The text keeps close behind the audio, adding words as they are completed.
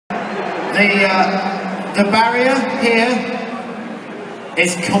The barrier here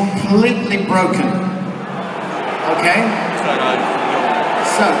is completely broken. Okay?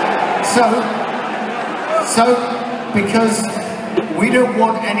 So, because we don't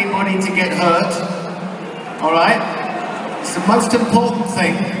want anybody to get hurt, alright? It's the most important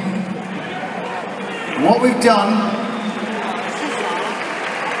thing. What we've done,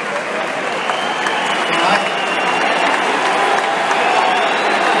 alright?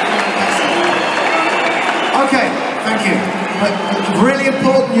 Okay, thank you. But really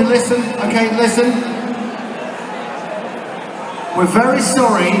important you listen, okay, listen. We're very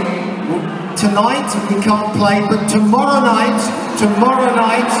sorry. Tonight we can't play, but tomorrow night,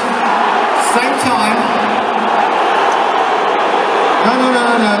 same time. No.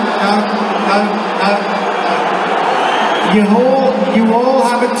 You all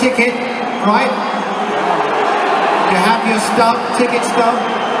have a ticket, right? You have your stub, ticket stub.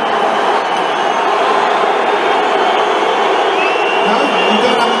 No, you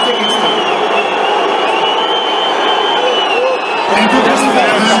don't have a ticket stub.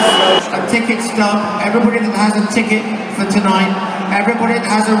 A ticket stub, everybody that has a ticket for tonight, everybody that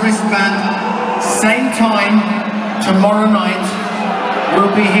has a wristband, same time, tomorrow night,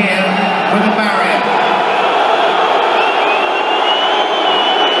 we'll be here with a barrier.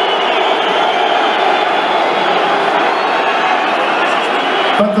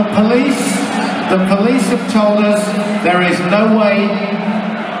 But the police have told us there is no way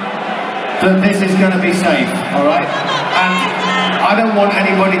that this is going to be safe, alright? And I don't want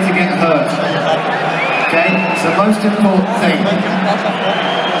anybody to get hurt, okay? It's the most important thing.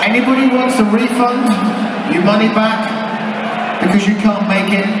 Anybody wants a refund, your money back, because you can't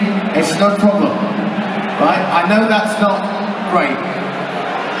make it, it's no problem, right? I know that's not great.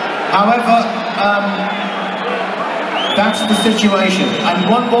 However, that's the situation. And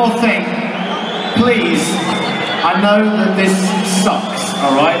one more thing, please, I know that this sucks,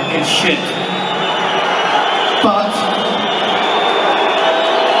 alright? It's shit. But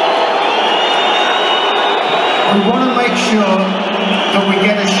we want to make sure that we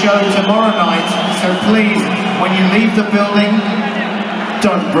get a show tomorrow night, so please, when you leave the building,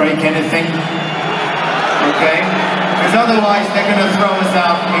 don't break anything, okay? Because otherwise they're going to throw us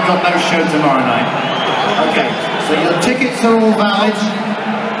out and we've got no show tomorrow night. Okay, so your tickets are all valid.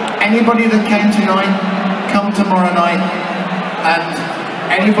 Anybody that came tonight, come tomorrow night. And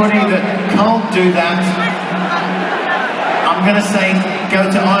anybody that can't do that, I'm going to say go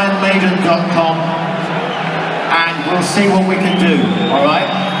to ironmaiden.com and we'll see what we can do, alright?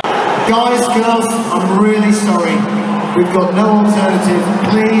 Guys, girls, I'm really sorry. We've got no alternative.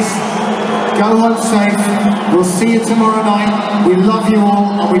 Please, go home safe. We'll see you tomorrow night. We love you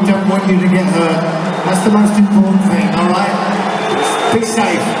all and we don't want you to get hurt. That's the most important thing, alright? Be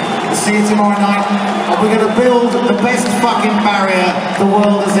safe. We'll see you tomorrow night. And we're going to build the best fucking barrier the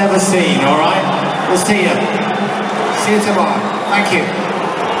world has ever seen, alright? We'll see you. See you tomorrow. Thank you.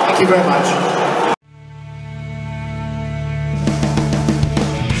 Thank you very much.